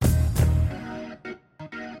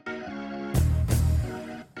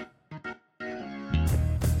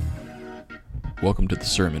Welcome to the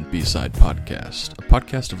Sermon B-Side Podcast, a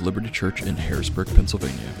podcast of Liberty Church in Harrisburg,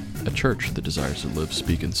 Pennsylvania, a church that desires to live,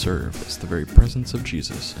 speak, and serve as the very presence of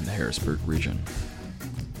Jesus in the Harrisburg region.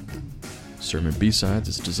 Sermon B-Sides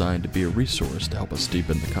is designed to be a resource to help us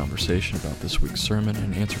deepen the conversation about this week's sermon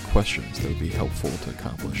and answer questions that would be helpful to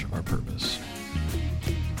accomplish our purpose.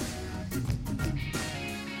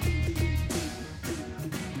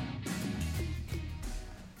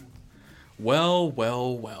 Well.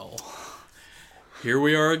 Here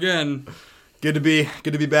we are again. Good to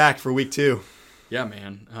be back for week 2. Yeah,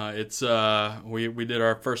 man. We did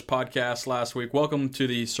our first podcast last week. Welcome to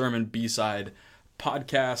the Sermon B-Side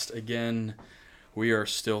Podcast again. We are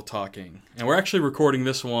still talking, and we're actually recording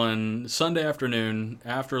this one Sunday afternoon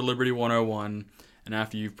after Liberty 101 and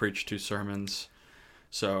after you've preached 2 sermons.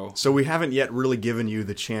 So we haven't yet really given you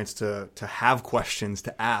the chance to have questions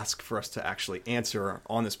to ask for us to actually answer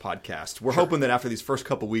on this podcast. We're hoping that after these first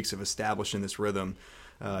couple weeks of establishing this rhythm,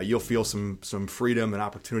 you'll feel some freedom and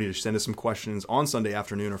opportunity to send us some questions on Sunday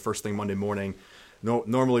afternoon or first thing Monday morning.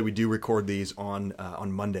 Normally we do record these on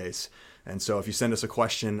Mondays. And so if you send us a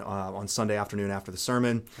question on Sunday afternoon after the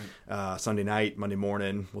sermon, Sunday night, Monday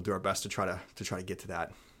morning, we'll do our best to try to get to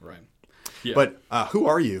that. Right. Yeah. But who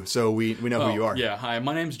are you? So we know who you are. Yeah. Hi,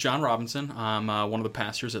 my name's John Robinson. I'm one of the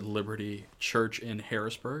pastors at Liberty Church in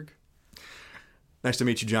Harrisburg. Nice to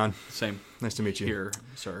meet you, John. Same. Nice to meet you. Here,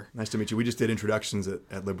 sir. Nice to meet you. We just did introductions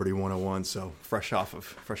at Liberty 101, so fresh off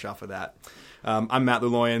of that. I'm Matt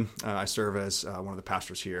Luloyan. I serve as one of the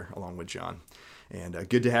pastors here along with John. And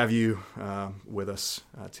good to have you with us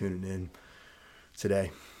tuning in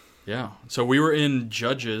today. Yeah. So we were in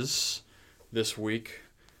Judges this week.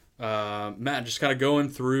 Matt, just kind of going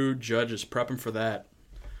through Judges, prepping for that.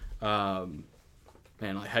 Man,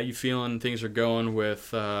 like how you feeling? Things are going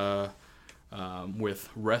with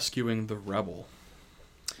rescuing the rebel.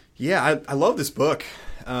 Yeah, I love this book.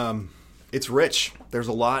 It's rich. There's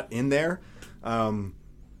a lot in there.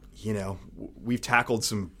 We've tackled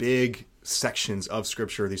some big sections of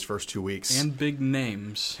Scripture these first 2 weeks. And big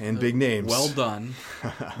names. Well done.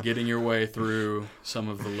 Getting your way through some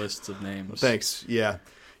of the lists of names. Thanks. Yeah.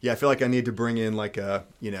 I feel like I need to bring in like an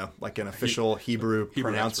official Hebrew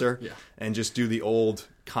pronouncer and just do the old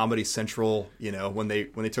Comedy Central, when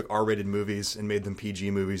they took R-rated movies and made them PG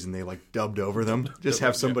movies and they like dubbed over them. Just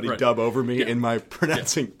have somebody dub over me in my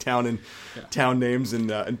pronouncing town names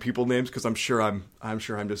and people names, because I'm sure I'm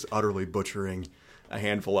just utterly butchering a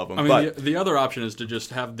handful of them. I mean, the other option is to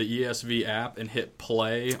just have the ESV app and hit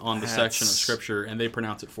play on the section of Scripture, and they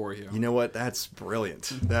pronounce it for you. You know what? That's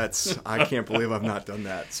brilliant. I can't believe I've not done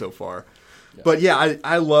that so far. Yeah. But yeah,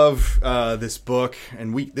 I love this book,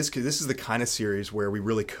 and this is the kind of series where we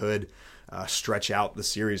really could stretch out the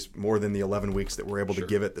series more than the 11 weeks that we're able to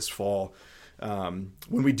give it this fall. When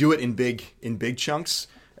we do it in big chunks,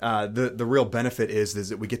 the real benefit is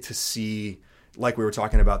that we get to see, like we were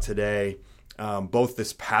talking about today, both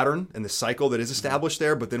this pattern and the cycle that is established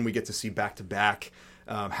there, but then we get to see back to back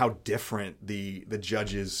how different the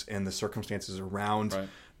judges and the circumstances around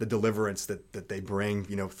the deliverance that they bring,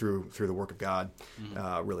 through the work of God,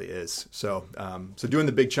 really is. So doing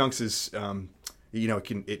the big chunks is,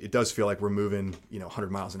 it does feel like we're moving,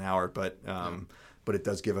 100 miles an hour, but it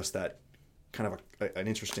does give us that kind of an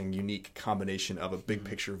interesting, unique combination of a big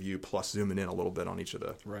picture view plus zooming in a little bit on each of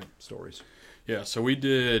the stories. Yeah, so we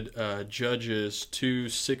did Judges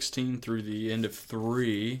 2:16 through the end of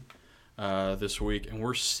 3 this week, and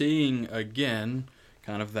we're seeing again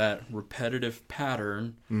kind of that repetitive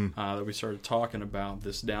pattern that we started talking about,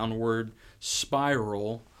 this downward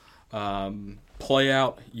spiral play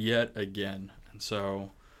out yet again. And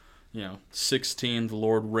so, 16, the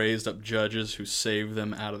Lord raised up judges who saved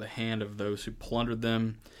them out of the hand of those who plundered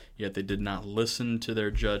them, yet they did not listen to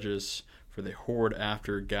their judges, for they whored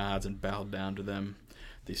after gods and bowed down to them.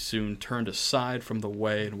 They soon turned aside from the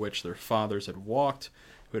way in which their fathers had walked,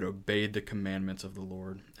 who had obeyed the commandments of the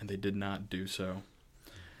Lord, and they did not do so.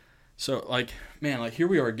 So, here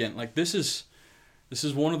we are again. This is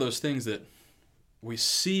one of those things that we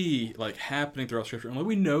see, happening throughout Scripture. And,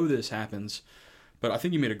 we know this happens, but I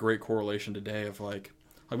think you made a great correlation today of,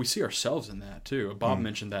 we see ourselves in that, too. Bob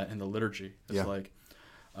mentioned that in the liturgy. It's we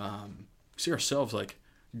see ourselves,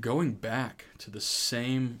 going back to the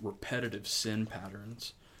same repetitive sin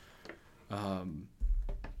patterns.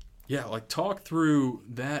 Talk through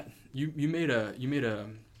that. You made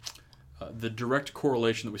the direct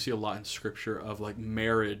correlation that we see a lot in Scripture of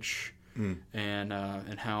marriage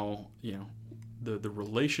and how the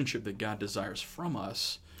relationship that God desires from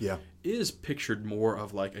us is pictured more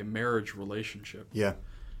of a marriage relationship. Yeah,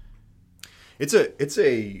 it's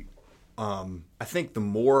a I think the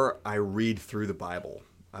more I read through the Bible,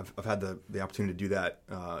 I've had the opportunity to do that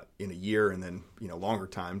in a year, and then longer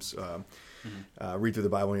times read through the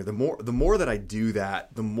Bible. And the more that I do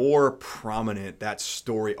that, the more prominent that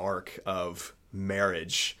story arc of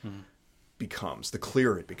marriage becomes. The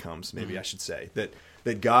clearer it becomes, maybe I should say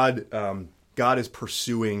that God is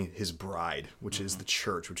pursuing His bride, which is the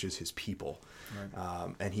church, which is His people,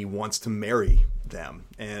 right. And He wants to marry them.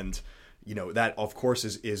 And that, of course,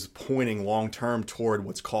 is pointing long-term toward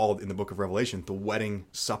what's called in the book of Revelation the wedding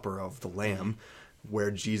supper of the Lamb,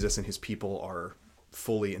 where Jesus and His people are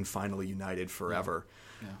fully and finally united forever.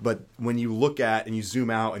 Yeah. But when you look at and you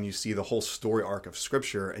zoom out and you see the whole story arc of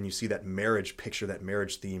Scripture, and you see that marriage picture, that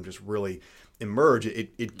marriage theme just really emerge,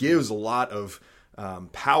 it gives a lot of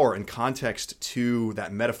power and context to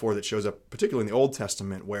that metaphor that shows up particularly in the Old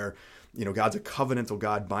Testament, where God's a covenantal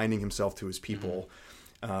God binding Himself to His people.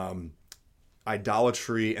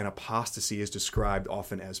 Idolatry and apostasy is described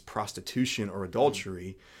often as prostitution or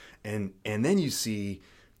adultery, and then you see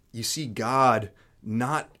God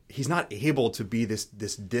He's not able to be this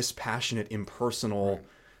dispassionate, impersonal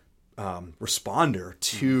responder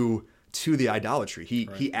to the idolatry.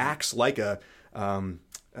 He acts like a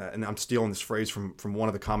and I'm stealing this phrase from one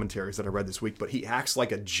of the commentaries that I read this week, but he acts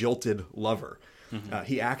like a jilted lover.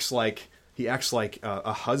 He acts like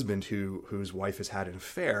a husband whose wife has had an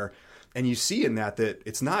affair. And you see in that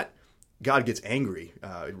it's not God gets angry.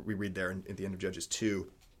 We read there at the end of Judges 2.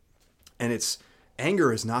 And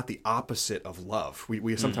anger is not the opposite of love.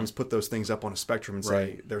 We sometimes put those things up on a spectrum and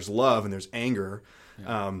say there's love and there's anger.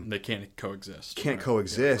 Yeah. They can't coexist.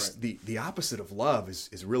 Coexist. Yeah, right. The opposite of love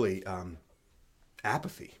is really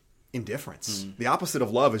apathy, indifference. The opposite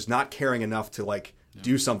of love is not caring enough to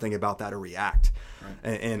do something about that or react.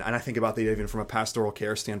 Right. And I think about that even from a pastoral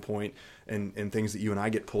care standpoint and things that you and I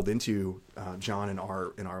get pulled into, John, in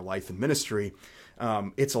our life and ministry.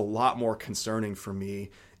 It's a lot more concerning for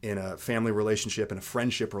me in a family relationship and a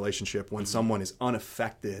friendship relationship when someone is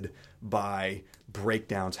unaffected by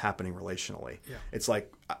breakdowns happening relationally. Yeah. It's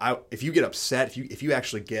like if you get upset, if you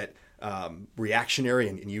actually get reactionary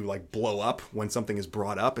and you blow up when something is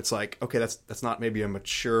brought up, it's like, okay, that's not maybe a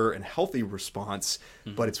mature and healthy response,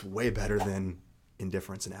 but it's way better than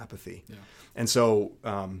indifference and apathy. Yeah. And so,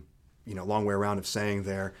 long way around of saying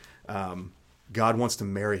there, God wants to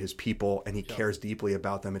marry His people, and He cares deeply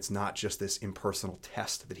about them. It's not just this impersonal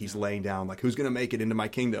test that He's laying down, who's going to make it into my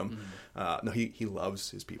kingdom. No, He loves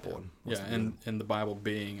His people. And and the Bible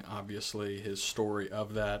being obviously His story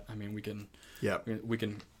of that. I mean, we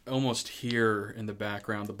can almost hear in the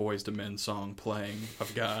background the Boys to Men song playing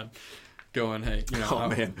of God, going, "Hey,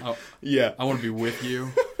 I want to be with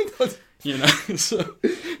you." So.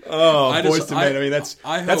 Boys to Men. I mean, that's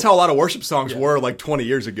how a lot of worship songs were 20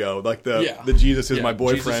 years ago. The Jesus is my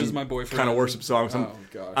boyfriend, kind of worship songs.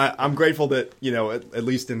 I'm grateful that at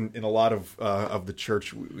least in a lot of the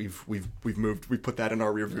church we've put that in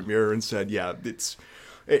our rearview mirror and said,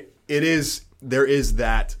 there is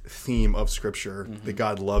that theme of Scripture that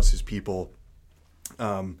God loves His people.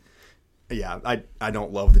 I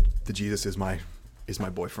don't love the Jesus is my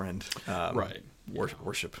boyfriend. Right.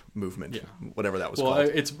 Worship movement, whatever that was called. Well,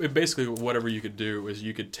 it's basically whatever you could do is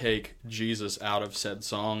you could take Jesus out of said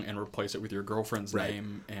song and replace it with your girlfriend's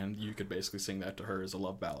name, and you could basically sing that to her as a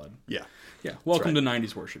love ballad. Yeah. Welcome to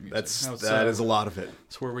 90s worship music. That is a lot of it.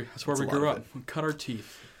 That's where we grew up. We cut our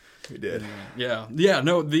teeth. We did.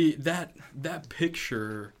 No, that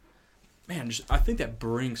picture, man, I think that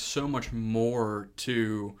brings so much more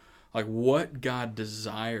to what God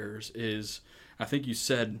desires is, I think you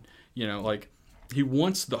said, He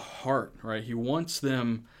wants the heart, right? He wants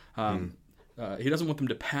them, he doesn't want them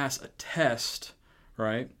to pass a test,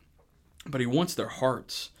 right? But He wants their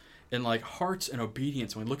hearts. And hearts and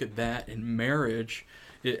obedience, when we look at that in marriage,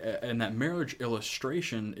 and that marriage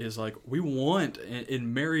illustration is we want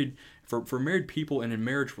in married, for married people and in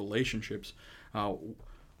marriage relationships,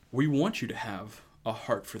 we want you to have a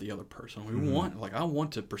heart for the other person. We want, I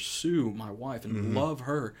want to pursue my wife and love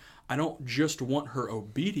her. I don't just want her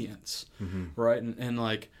obedience, right? And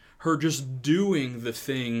her just doing the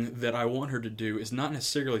thing that I want her to do is not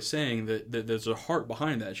necessarily saying that there's a heart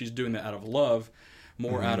behind that. She's doing that out of love,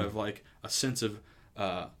 more out of a sense of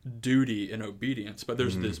duty and obedience. But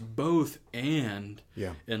there's this both and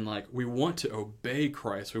we want to obey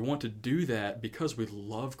Christ. We want to do that because we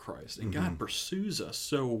love Christ. And God pursues us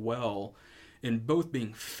so well in both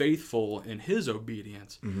being faithful in His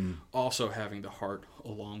obedience, also having the heart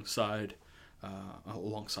alongside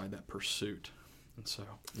that pursuit. And so,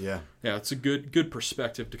 it's a good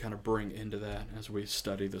perspective to kind of bring into that as we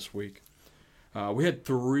study this week. We had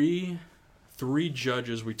three 3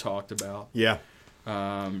 judges we talked about. Yeah.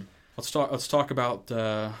 Let's talk about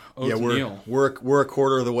Othniel. We're a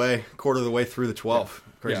quarter of the way through the 12.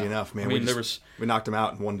 Yeah. Crazy enough, man. I mean, we knocked him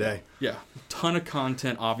out in one day. Yeah, ton of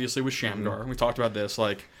content, obviously, with Shamgar. We talked about this.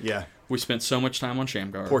 We spent so much time on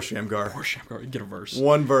Shamgar. Poor Shamgar. Get a verse.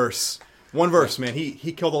 One verse, man.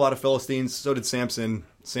 He killed a lot of Philistines. So did Samson.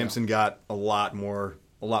 Samson got a lot more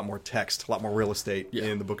text, a lot more real estate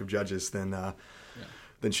in the Book of Judges than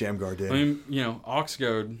Shamgar did. I mean, Ox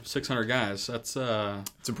goad, 600 guys. That's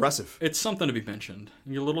it's impressive. It's something to be mentioned.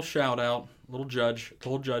 A little shout out, little judge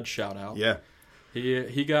shout out. Yeah.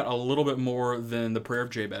 He got a little bit more than the prayer of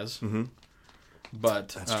Jabez, but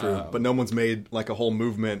that's true. But no one's made like a whole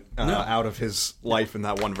movement out of his life in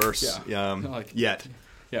that one verse yet.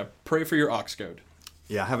 Yeah, pray for your ox goad.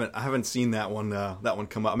 Yeah, I haven't seen that one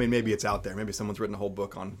come up. I mean, maybe it's out there. Maybe someone's written a whole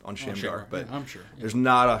book on Shamgar, but I'm sure. There's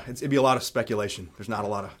not it'd be a lot of speculation. There's not a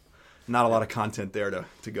lot of content there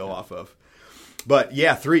to go off of. But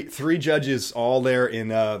yeah, three judges all there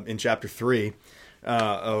in chapter 3.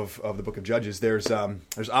 Of the Book of Judges. There's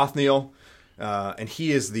Othniel, and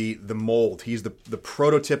he is the mold. He's the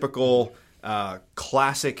prototypical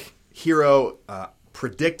classic hero,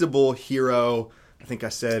 predictable hero. I think I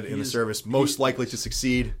said in the service, most likely to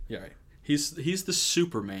succeed. Yeah, right. He's the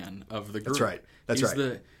Superman of the group. That's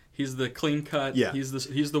right. He's the clean cut. Yeah. He's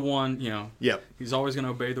the one. Yep. He's always going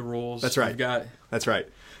to obey the rules. That's right. That's right.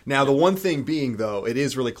 Now, the one thing being, though, it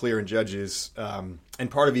is really clear in Judges, and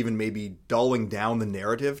part of even maybe dulling down the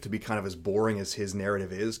narrative to be kind of as boring as his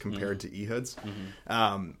narrative is compared to Ehud's.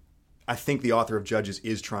 I think the author of Judges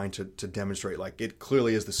is trying to demonstrate, like, it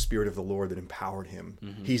clearly is the Spirit of the Lord that empowered him.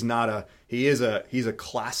 He's a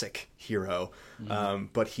classic hero,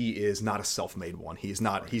 but he is not a self-made one. He's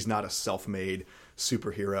not a self-made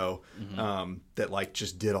superhero that like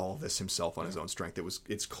just did all of this himself on his own strength.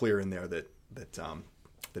 It's clear in there that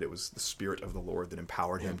it was the Spirit of the Lord that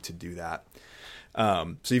empowered him to do that.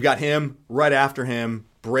 So you've got him. Right after him,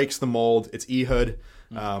 breaks the mold. It's Ehud,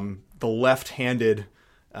 the left-handed,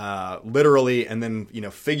 literally and then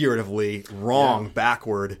figuratively wrong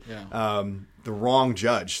backward. The wrong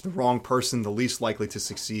judge, the wrong person, the least likely to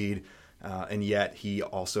succeed, and yet he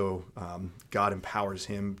also God empowers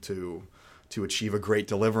him to achieve a great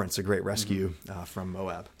deliverance, a great rescue from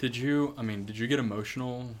Moab. Did you get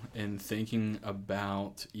emotional in thinking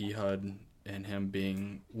about Ehud and him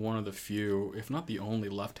being one of the few, if not the only,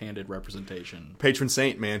 left-handed representation? Patron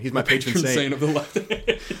saint, man. He's my patron saint of the left.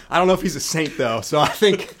 I don't know if he's a saint though, so I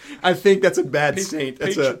think that's a bad saint.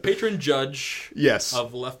 That's patron judge. Yes.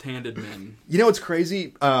 Of left-handed men. It's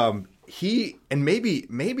crazy. He and maybe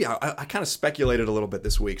I kind of speculated a little bit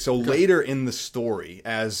this week. So later in the story,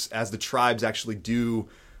 as the tribes actually do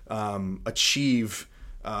achieve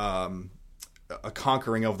a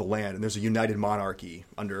conquering of the land, and there's a united monarchy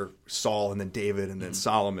under Saul and then David and then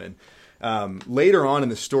Solomon. Later on in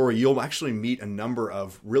the story, you'll actually meet a number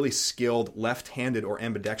of really skilled left-handed or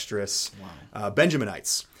ambidextrous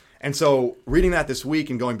Benjaminites. And so reading that this week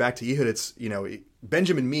and going back to Ehud, it's,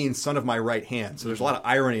 Benjamin means son of my right hand. So there's a lot of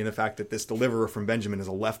irony in the fact that this deliverer from Benjamin is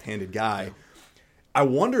a left-handed guy. Yeah. I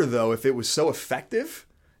wonder, though, if it was so effective.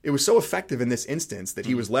 It was so effective in this instance that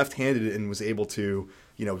he was left-handed and was able to,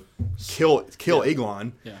 kill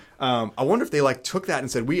Eglon. Yeah. I wonder if they took that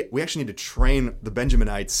and said, we actually need to train the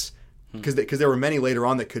Benjaminites, because there were many later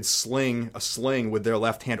on that could sling a sling with their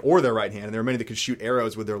left hand or their right hand, and there were many that could shoot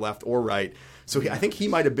arrows with their left or right. So I think he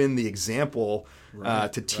might have been the example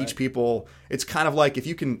to teach people. It's kind of like if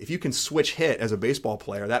you can switch hit as a baseball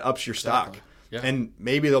player, that ups your stock. Yeah. And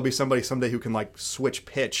maybe there'll be somebody someday who can switch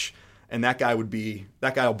pitch, and that guy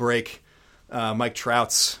will break Mike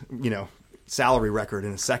Trout's salary record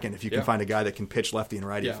in a second if you can find a guy that can pitch lefty and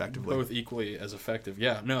righty effectively. Both equally as effective.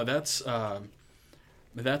 Yeah, no, that's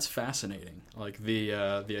fascinating. Like the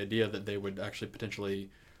idea that they would actually potentially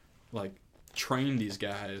train these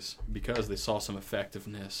guys because they saw some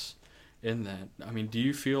effectiveness in that. I mean, do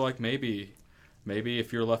you feel like maybe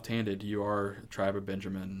if you're left-handed, you are a tribe of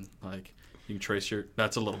Benjamin, you can trace your...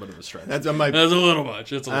 That's a little bit of a stretch. That's a little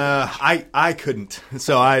much. It's a little much. I couldn't.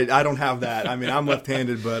 So I don't have that. I mean, I'm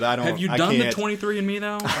left-handed, but I don't... Have you done the 23andMe,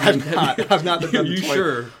 though? I've not done the 23. You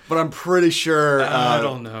sure? But I'm pretty sure... I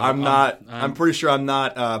don't know. I'm pretty sure I'm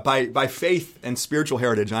not... By faith and spiritual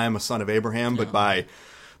heritage, I am a son of Abraham, but by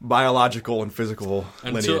biological and physical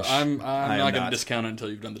lineage, I'm not going to discount it until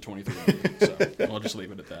you've done the 23andMe. So I'll just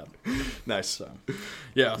leave it at that. Nice.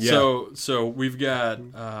 So we've got...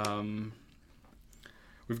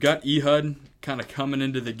 We've got Ehud kind of coming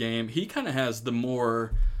into the game. He kind of has the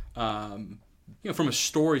more from a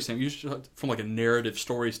story standpoint, usually from like a narrative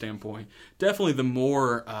story standpoint, definitely the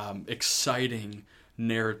more exciting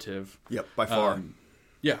narrative. Yep, by far.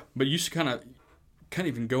 Yeah, but you kind of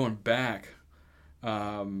even going back,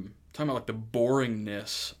 talking about like the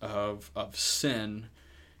boringness of sin.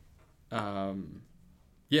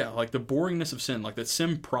 Like the boringness of sin, like that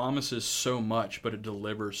sin promises so much, but it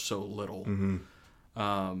delivers so little. Mm-hmm.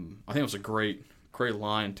 I think it was a great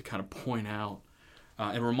line to kind of point out.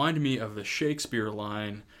 It reminded me of the Shakespeare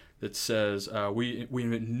line that says, "We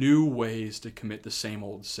invent new ways to commit the same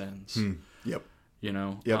old sins." Yep.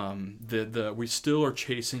 Yep. We still are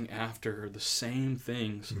chasing after the same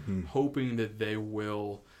things, hoping that they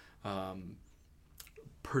will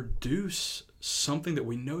produce something that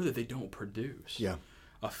we know that they don't produce. Yeah.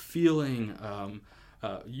 A feeling,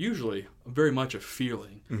 usually very much a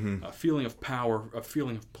feeling of power, a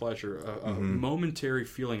feeling of pleasure, a momentary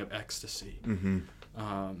feeling of ecstasy.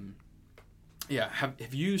 Have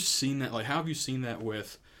you seen that? Like, how have you seen that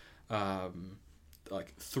with,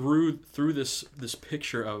 like through this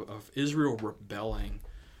picture of Israel rebelling,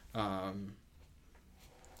 and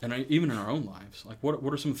even in our own lives? Like,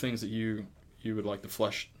 what are some things that you would like to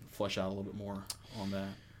flesh out a little bit more on that?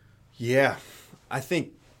 Yeah, I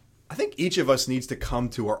think each of us needs to come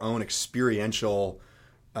to our own experiential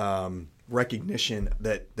recognition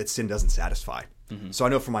that sin doesn't satisfy. So I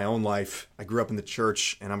know from my own life, I grew up in the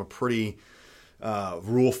church, and I'm a pretty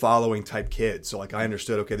rule-following type kid. So like I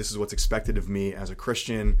understood, okay, this is what's expected of me as a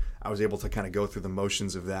Christian. I was able to kind of go through the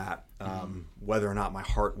motions of that, whether or not my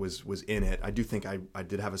heart was in it. I do think I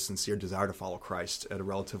did have a sincere desire to follow Christ at a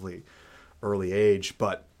relatively early age,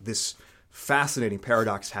 but this fascinating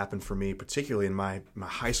paradox happened for me, particularly in my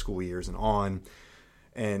high school years and on.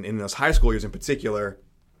 And in those high school years in particular,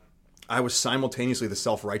 I was simultaneously the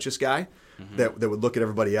self-righteous guy that would look at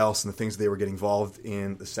everybody else and the things they were getting involved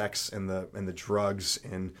in, the sex and the drugs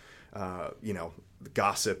and the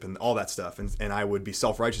gossip and all that stuff. And I would be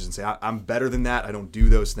self-righteous and say, I'm better than that. I don't do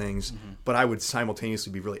those things. But I would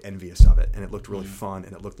simultaneously be really envious of it. And it looked really fun.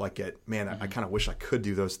 And it looked like I kind of wish I could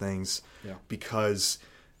do those things because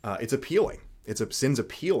it's appealing. Sin's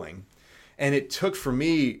appealing. And it took for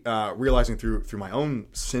me realizing through my own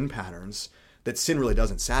sin patterns that sin really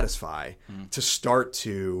doesn't satisfy to start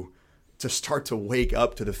to wake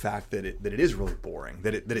up to the fact that it is really boring,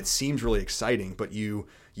 that it seems really exciting, but you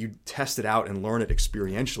test it out and learn it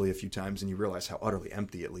experientially a few times and you realize how utterly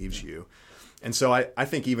empty it leaves you. And so I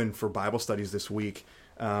think even for Bible studies this week,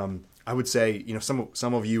 I would say,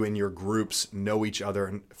 some of you in your groups know each other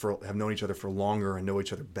and have known each other for longer and know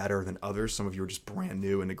each other better than others. Some of you are just brand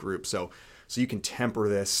new in the group. So you can temper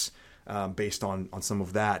this based on some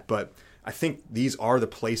of that. But I think these are the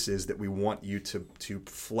places that we want you to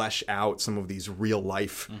flesh out some of these real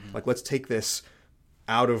life. Like, let's take this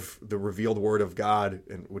out of the revealed Word of God,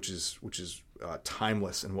 which is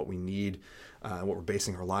timeless and what we need, what we're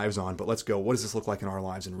basing our lives on. But let's go, what does this look like in our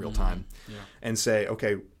lives in real time? And say,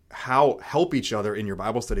 okay, help each other in your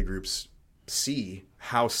Bible study groups see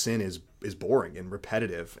how sin is boring and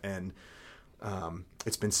repetitive. And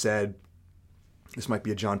it's been said, this might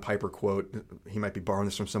be a John Piper quote, he might be borrowing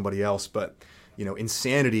this from somebody else, but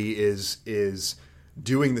insanity is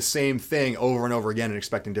doing the same thing over and over again and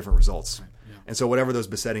expecting different results. Right. Yeah. And so whatever those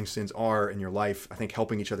besetting sins are in your life, I think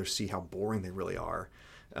helping each other see how boring they really are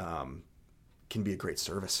can be a great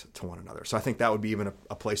service to one another. So I think that would be even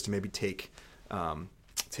a place to maybe take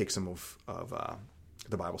some of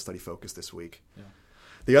the Bible study focus this week. Yeah.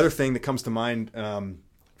 The other thing that comes to mind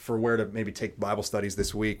for where to maybe take Bible studies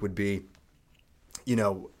this week would be,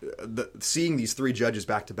 seeing these three judges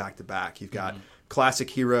back to back to back. You've got classic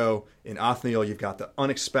hero in Othniel, you've got the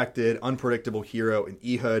unexpected, unpredictable hero in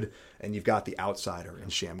Ehud, and you've got the outsider in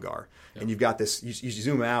Shamgar. And you've got this. You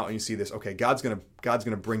zoom out and you see this. Okay, God's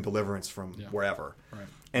gonna bring deliverance from wherever. Right.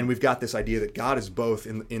 And we've got this idea that God is both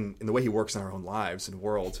in the way He works in our own lives and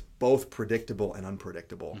world, both predictable and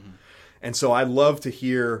unpredictable. And so I'd love to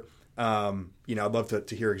hear, I'd love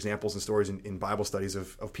to hear examples and stories in Bible studies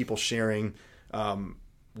of people sharing.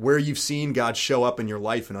 Where you've seen God show up in your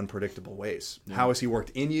life in unpredictable ways. Yeah. How has He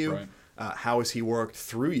worked in you? Right. How has He worked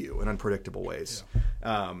through you in unpredictable ways?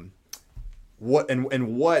 Yeah. What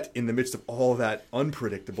in the midst of all that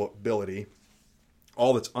unpredictability,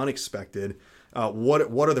 all that's unexpected,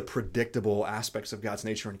 what are the predictable aspects of God's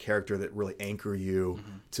nature and character that really anchor you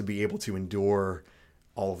to be able to endure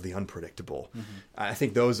all of the unpredictable? I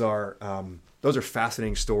think those are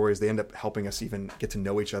fascinating stories. They end up helping us even get to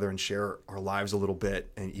know each other and share our lives a little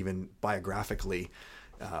bit, and even biographically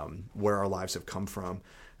where our lives have come from.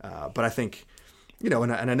 But I think,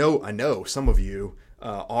 and I know some of you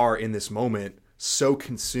are in this moment so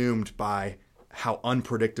consumed by how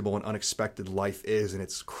unpredictable and unexpected life is, and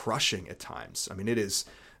it's crushing at times. I mean, it is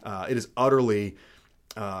utterly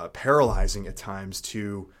paralyzing at times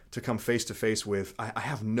to come face to face with, I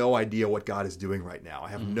have no idea what God is doing right now. I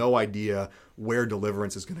have no idea where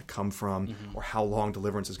deliverance is going to come from, or how long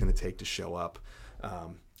deliverance is going to take to show up,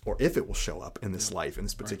 or if it will show up in this life, in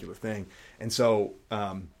this particular thing. And so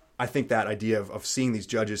I think that idea of seeing these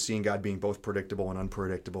judges, seeing God being both predictable and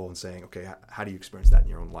unpredictable, and saying, okay, how do you experience that in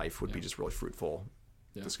your own life would be just really fruitful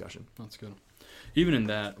discussion. That's good. Even in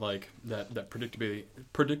that, like that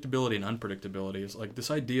predictability and unpredictability is like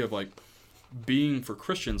this idea of like being, for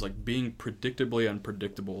Christians, like being predictably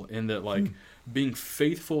unpredictable, in that like being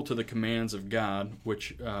faithful to the commands of God,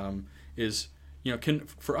 which is,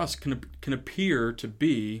 can appear to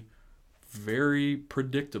be very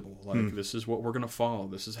predictable. Like this is what we're going to follow.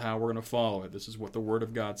 This is how we're going to follow it. This is what the Word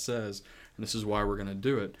of God says, and this is why we're going to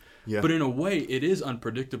do it. Yeah. But in a way, it is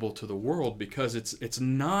unpredictable to the world because it's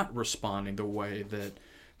not responding the way that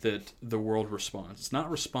the world responds. It's not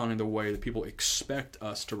responding the way that people expect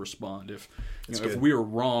us to respond. If we are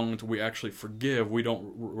wronged, we actually forgive. We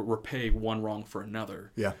don't repay one wrong for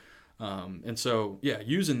another. Yeah. And so,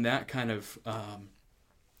 using that kind of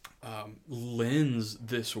lens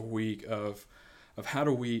this week of how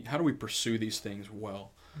do we pursue these things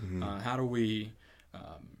well? How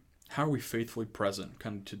are we faithfully present?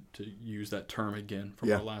 Kind of to use that term again from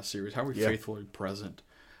our last series. How are we faithfully present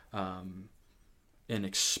in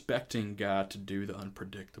expecting God to do the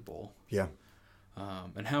unpredictable? Yeah.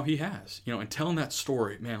 And how He has, and telling that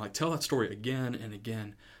story, man, like tell that story again and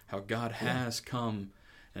again, how God has come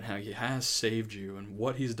and how He has saved you and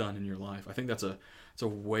what He's done in your life. I think that's a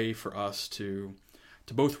way for us to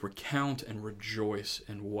both recount and rejoice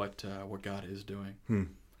in what God is doing.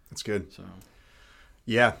 That's good. So,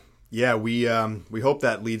 we hope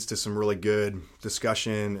that leads to some really good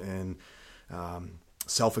discussion and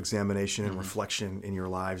self-examination and reflection in your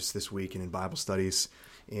lives this week and in Bible studies.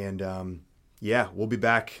 And we'll be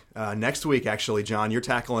back next week. Actually, John, you're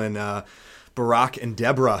tackling Barak and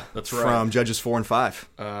Deborah. That's right. From Judges 4 and 5.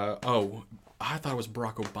 I thought it was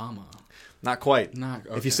Barack Obama. Not quite.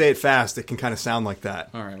 Okay. If you say it fast, it can kind of sound like that.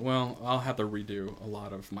 All right. Well, I'll have to redo a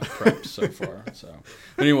lot of my prep so far. So,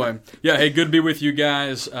 anyway, hey, good to be with you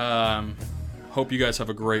guys. Hope you guys have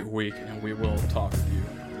a great week, and we will talk with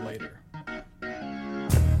you